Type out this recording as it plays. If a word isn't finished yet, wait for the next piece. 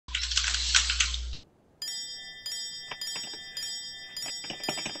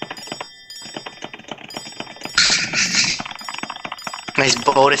Nice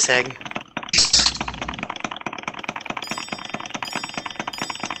bonus egg.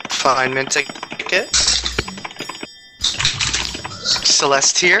 Fine mint ticket.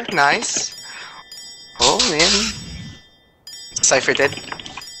 Celeste here, nice. Oh man. Sypher did.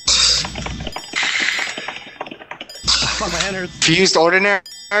 Fuck, my hand hurts. Fused ordinary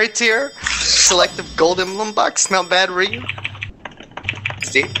tier. Selective gold emblem box, not bad, Ryu.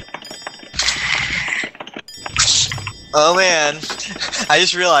 See? Oh man, I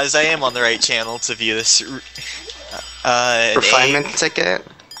just realized I am on the right channel to view this. Refinement ticket.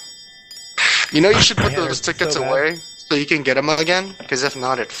 You know you should put those tickets so away so you can get them again, because if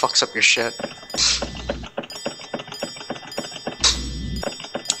not, it fucks up your shit.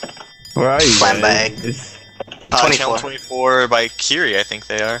 Where are you? Slam bag. 24. Channel 24 by Kiri, I think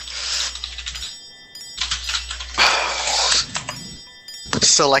they are.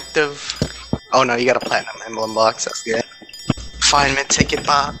 Selective. Oh no, you got a platinum emblem box, that's good. Refinement ticket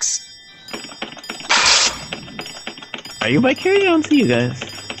box. Are you by Carrie? I don't see you guys.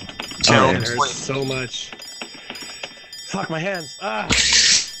 Channel It 20. hurts so much. Fuck, my hands. Ah.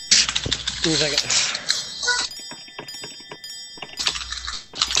 Give me a second.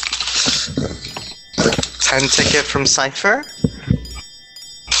 Ticket from Sypher.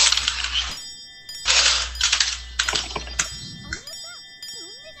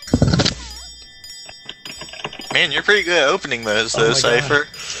 Man, you're pretty good at opening those, though, my Sypher.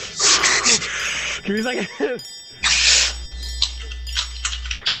 Give me a second.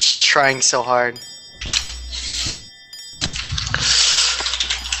 Trying so hard.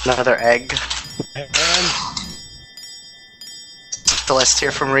 Another egg. And Celeste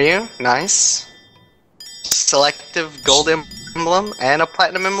here from Ryu. Nice. Selective gold emblem and a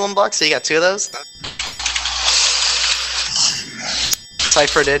platinum emblem box, so you got two of those.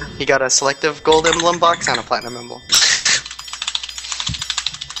 Sypher did. He got a selective gold emblem box and a platinum emblem.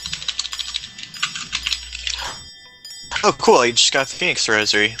 Oh, cool! I just got the Phoenix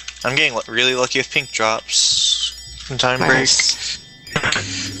Rosary. I'm getting really lucky with pink drops from Time Nice.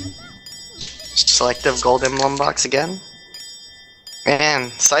 Selective gold emblem box again. Man,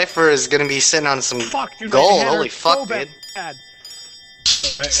 Sypher is gonna be sitting on some fuck, dude, gold. my hand Holy hurts fuck, so dude. bad.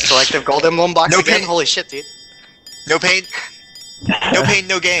 Selective gold emblem box No again. pain. Holy shit, dude. No pain. No pain,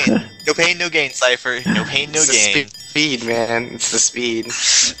 no gain. No pain, no gain, Sypher. No pain, no It's gain. the speed, man. It's the speed.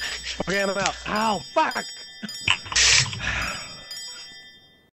 Okay, I'm out. Ow, fuck!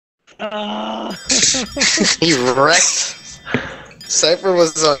 He wrecked. Sypher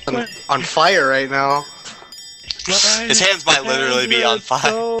was on fire right now. His hands might literally be on fire.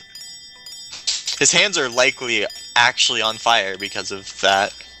 So... His hands are likely actually on fire because of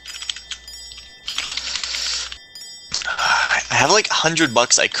that. I have like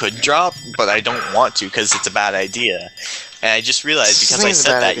 $100 I could drop, but I don't want to because it's a bad idea. And I just realized because I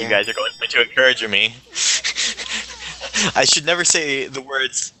said that, you guys are going to encourage me. I should never say the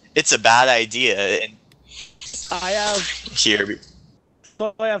words, it's a bad idea, I have here.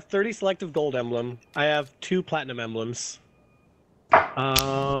 So I have 30 selective gold emblem. I have 2 platinum emblems. 6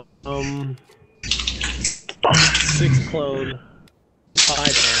 clone. 5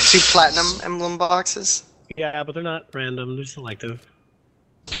 amp. 2 platinum emblem boxes. Yeah, but they're not random. They're selective.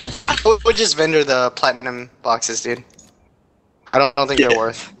 We'll just vendor the platinum boxes, dude. I don't think they're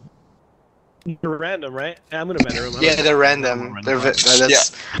worth. They're random, right? Yeah, I'm gonna vendor them. Yeah, they're random. That's,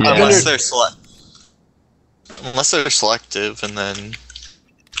 Unless they're unless they're selective, and then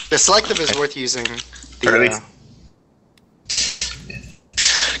the selective is worth using.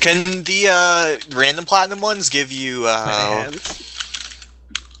 Can the random platinum ones give you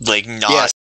like not